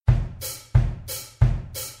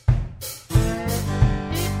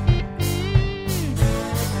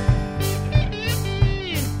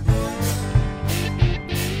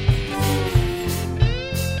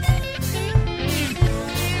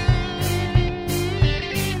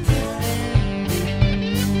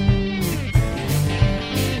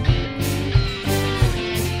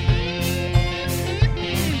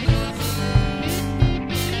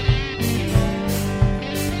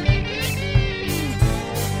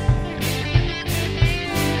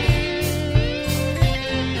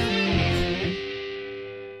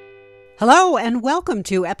Hello and welcome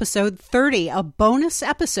to episode 30, a bonus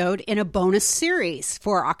episode in a bonus series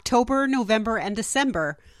for October, November, and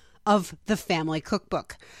December of the Family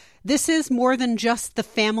Cookbook. This is more than just the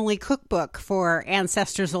Family Cookbook for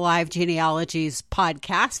Ancestors Alive Genealogies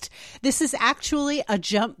podcast. This is actually a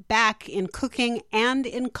jump back in cooking and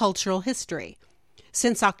in cultural history.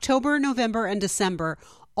 Since October, November, and December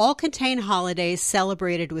all contain holidays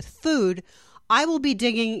celebrated with food, I will be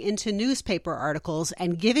digging into newspaper articles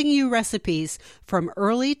and giving you recipes from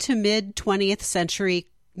early to mid 20th century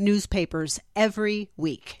newspapers every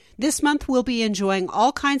week. This month we'll be enjoying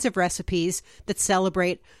all kinds of recipes that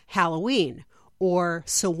celebrate Halloween or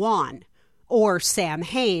Samhain or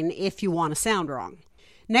Samhain if you want to sound wrong.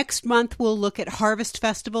 Next month we'll look at harvest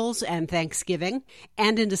festivals and Thanksgiving,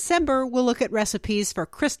 and in December we'll look at recipes for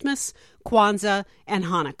Christmas, Kwanzaa, and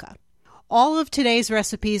Hanukkah. All of today's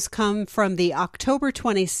recipes come from the October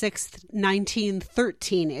 26,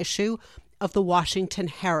 1913 issue of the Washington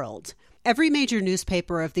Herald. Every major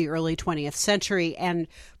newspaper of the early 20th century, and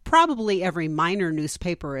probably every minor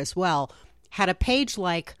newspaper as well, had a page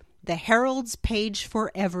like the Herald's Page for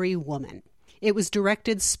Every Woman. It was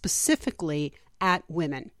directed specifically at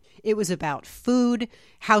women. It was about food,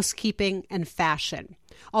 housekeeping, and fashion.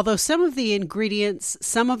 Although some of the ingredients,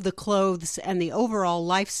 some of the clothes, and the overall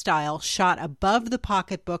lifestyle shot above the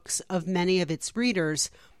pocketbooks of many of its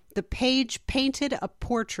readers, the page painted a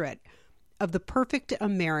portrait of the perfect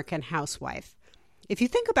American housewife. If you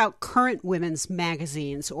think about current women's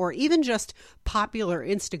magazines or even just popular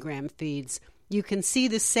Instagram feeds, you can see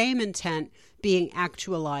the same intent being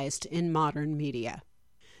actualized in modern media.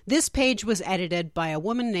 This page was edited by a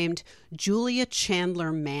woman named Julia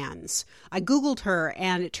Chandler Mans. I Googled her,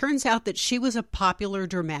 and it turns out that she was a popular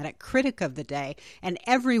dramatic critic of the day, and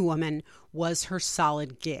every woman was her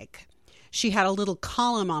solid gig. She had a little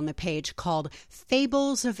column on the page called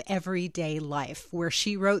Fables of Everyday Life, where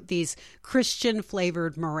she wrote these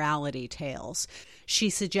Christian-flavored morality tales. She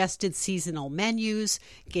suggested seasonal menus,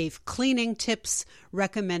 gave cleaning tips,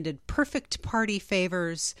 recommended perfect party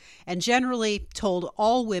favors, and generally told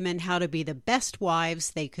all women how to be the best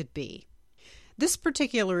wives they could be. This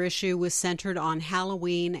particular issue was centered on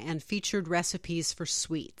Halloween and featured recipes for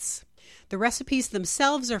sweets. The recipes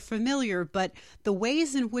themselves are familiar, but the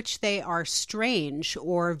ways in which they are strange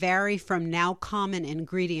or vary from now common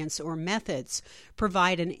ingredients or methods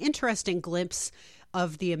provide an interesting glimpse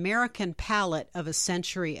of the American palate of a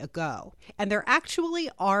century ago. And there actually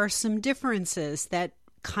are some differences that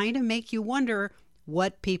kind of make you wonder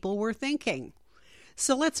what people were thinking.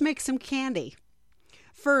 So let's make some candy.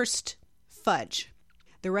 First, fudge.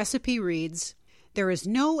 The recipe reads, "There is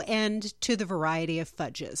no end to the variety of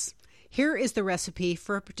fudges. Here is the recipe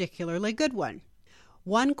for a particularly good one.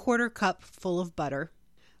 1/4 cup full of butter,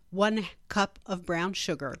 1 cup of brown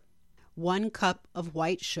sugar, 1 cup of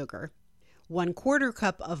white sugar, 1/4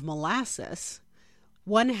 cup of molasses,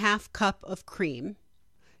 1/2 cup of cream,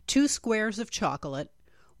 2 squares of chocolate,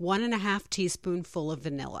 1½ teaspoonful of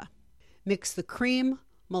vanilla. Mix the cream,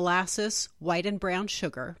 molasses, white and brown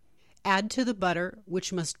sugar. Add to the butter,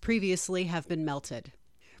 which must previously have been melted.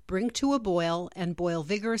 Bring to a boil and boil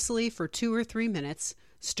vigorously for 2 or 3 minutes,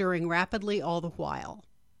 stirring rapidly all the while.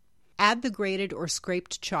 Add the grated or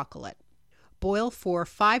scraped chocolate. Boil for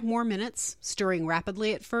 5 more minutes, stirring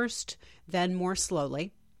rapidly at first, then more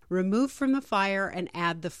slowly. Remove from the fire and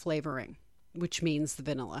add the flavoring, which means the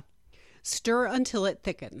vanilla. Stir until it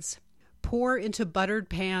thickens. Pour into buttered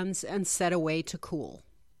pans and set away to cool.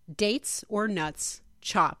 Dates or nuts,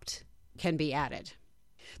 chopped, can be added."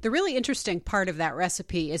 The really interesting part of that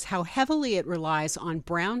recipe is how heavily it relies on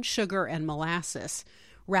brown sugar and molasses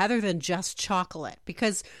rather than just chocolate,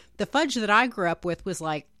 because the fudge that I grew up with was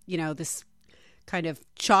like, this kind of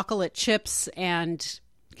chocolate chips and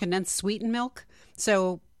condensed sweetened milk.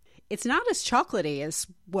 So it's not as chocolatey as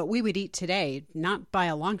what we would eat today, not by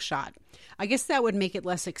a long shot. I guess that would make it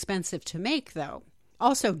less expensive to make, though.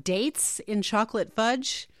 Also, dates in chocolate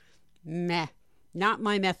fudge? Meh. Not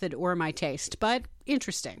my method or my taste, but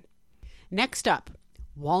interesting. Next up,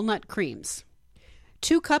 walnut creams.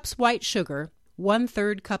 2 cups white sugar,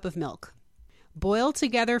 1/3 cup of milk. Boil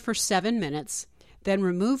together for 7 minutes, then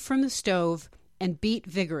remove from the stove and beat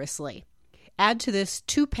vigorously. Add to this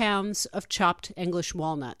 2 pounds of chopped English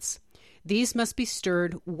walnuts. These must be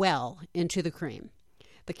stirred well into the cream.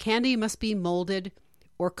 The candy must be molded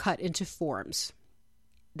or cut into forms.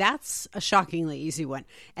 That's a shockingly easy one.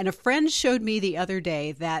 And a friend showed me the other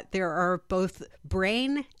day that there are both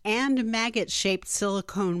brain and maggot-shaped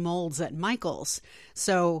silicone molds at Michael's.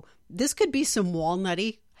 So this could be some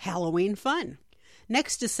walnutty Halloween fun.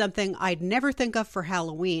 Next is something I'd never think of for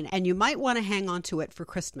Halloween, and you might want to hang on to it for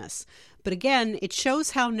Christmas. But again, it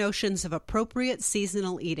shows how notions of appropriate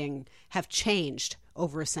seasonal eating have changed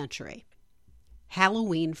over a century.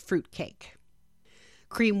 Halloween fruitcake.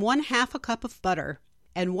 Cream 1/2 a cup of butter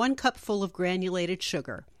and 1 cupful of granulated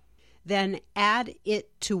sugar. Then add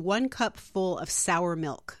it to 1 cupful of sour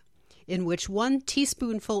milk, in which 1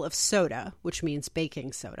 teaspoonful of soda, which means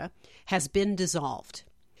baking soda, has been dissolved.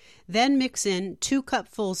 Then mix in 2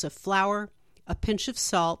 cupfuls of flour, a pinch of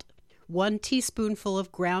salt, 1 teaspoonful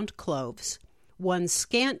of ground cloves, 1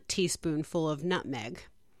 scant teaspoonful of nutmeg,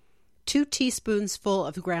 2 teaspoonsful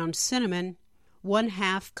of ground cinnamon,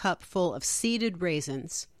 1/2 cupful of seeded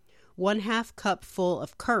raisins, 1/2 cupful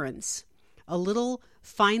of currants, a little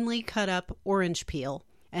finely cut up orange peel,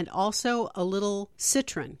 and also a little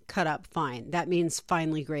citron cut up fine. That means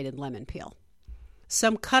finely grated lemon peel.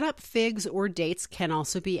 Some cut up figs or dates can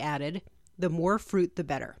also be added. The more fruit, the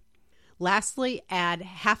better. Lastly, add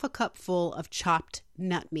 1/2 cupful of chopped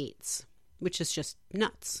nut meats, which is just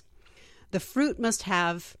nuts. The fruit must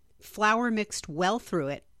have flour mixed well through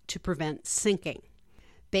it to prevent sinking.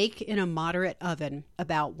 Bake in a moderate oven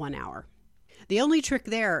about 1 hour. The only trick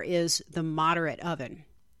there is the moderate oven.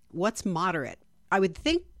 What's moderate? I would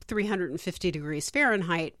think 350 degrees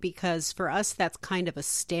Fahrenheit, because for us that's kind of a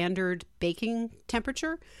standard baking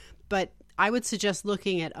temperature, but I would suggest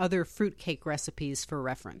looking at other fruitcake recipes for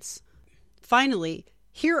reference. Finally,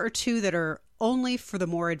 here are 2 that are only for the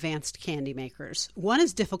more advanced candy makers. One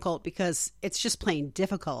is difficult because it's just plain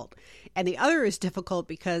difficult, and the other is difficult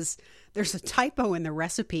because there's a typo in the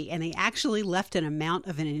recipe and they actually left an amount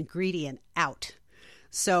of an ingredient out.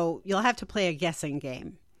 So you'll have to play a guessing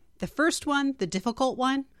game. The first one, the difficult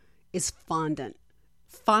one, is fondant.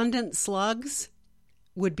 Fondant slugs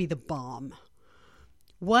would be the bomb.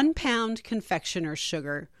 1 pound confectioner's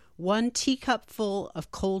sugar, 1 teacupful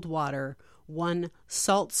of cold water, 1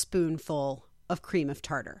 saltspoonful of cream of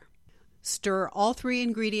tartar. Stir all 3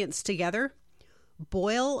 ingredients together.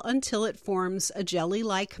 Boil until it forms a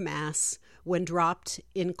jelly-like mass when dropped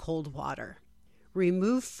in cold water.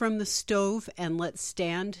 Remove from the stove and let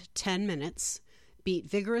stand 10 minutes. Beat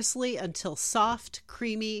vigorously until soft,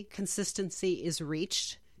 creamy consistency is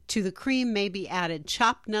reached. To the cream may be added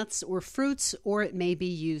chopped nuts or fruits, or it may be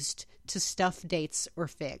used to stuff dates or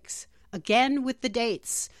figs. Again with the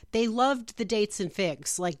dates. They loved the dates and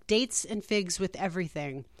figs, like dates and figs with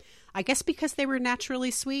everything. I guess because they were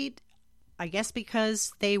naturally sweet. I guess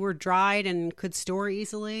because they were dried and could store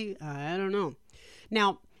easily. I don't know.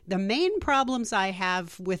 Now, the main problems I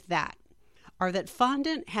have with that are that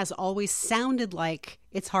fondant has always sounded like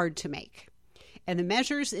it's hard to make. And the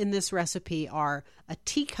measures in this recipe are a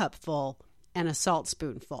teacupful and a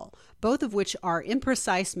saltspoonful, both of which are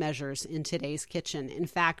imprecise measures in today's kitchen. In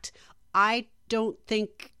fact, I don't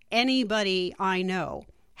think anybody I know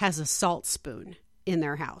has a salt spoon in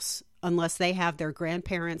their house unless they have their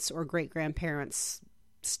grandparents' or great-grandparents'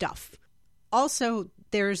 stuff. Also,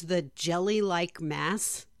 there's the jelly-like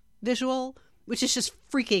mass visual, which is just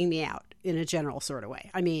freaking me out in a general sort of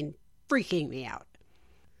way. I mean, freaking me out.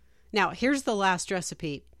 Now, here's the last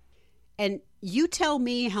recipe. And you tell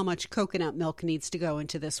me how much coconut milk needs to go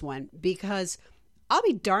into this one, because I'll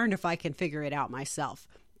be darned if I can figure it out myself.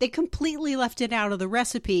 They completely left it out of the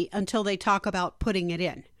recipe until they talk about putting it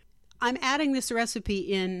in. I'm adding this recipe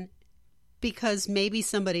in because maybe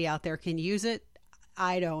somebody out there can use it.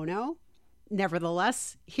 I don't know.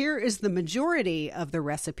 Nevertheless, here is the majority of the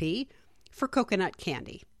recipe for coconut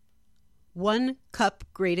candy. 1 cup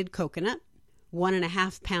grated coconut,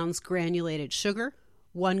 1.5 pounds granulated sugar,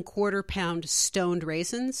 1/4 pound stoned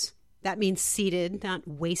raisins. That means seeded, not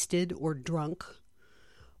wasted or drunk.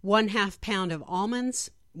 1/2 pound of almonds,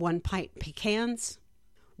 1 pint pecans,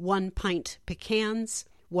 1 pint pecans,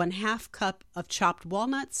 1/2 cup of chopped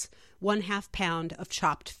walnuts, 1/2 pound of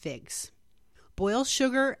chopped figs. Boil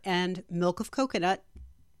sugar and milk of coconut,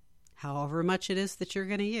 however much it is that you're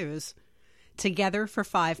going to use, together for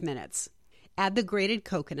 5 minutes. Add the grated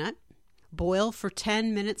coconut. Boil for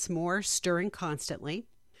 10 minutes more, stirring constantly.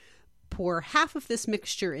 Pour half of this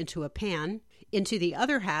mixture into a pan. Into the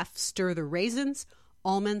other half, stir the raisins,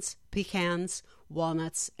 almonds, pecans,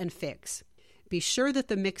 walnuts, and figs. Be sure that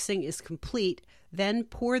the mixing is complete, then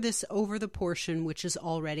pour this over the portion which is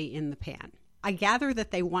already in the pan. I gather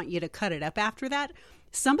that they want you to cut it up after that.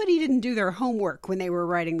 Somebody didn't do their homework when they were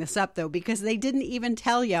writing this up, though, because they didn't even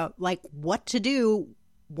tell you, like, what to do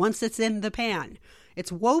once it's in the pan.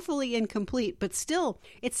 It's woefully incomplete, but still,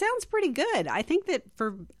 it sounds pretty good. I think that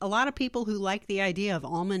for a lot of people who like the idea of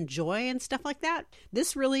almond joy and stuff like that,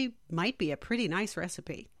 this really might be a pretty nice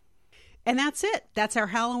recipe. And that's it. That's our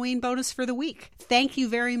Halloween bonus for the week. Thank you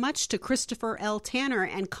very much to Christopher L. Tanner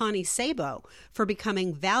and Connie Sabo for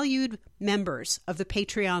becoming valued members of the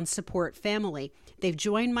Patreon support family. They've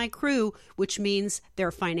joined my crew, which means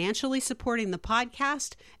they're financially supporting the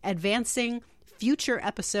podcast, advancing future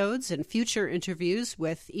episodes and future interviews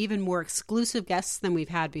with even more exclusive guests than we've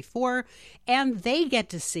had before, and they get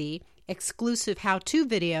to see exclusive how-to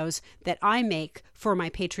videos that I make for my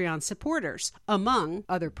Patreon supporters, among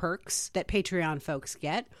other perks that Patreon folks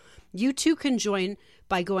get. You too can join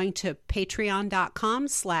by going to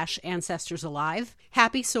patreon.com/ancestorsalive.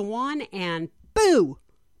 Happy Samhain and boo!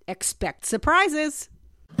 Expect surprises!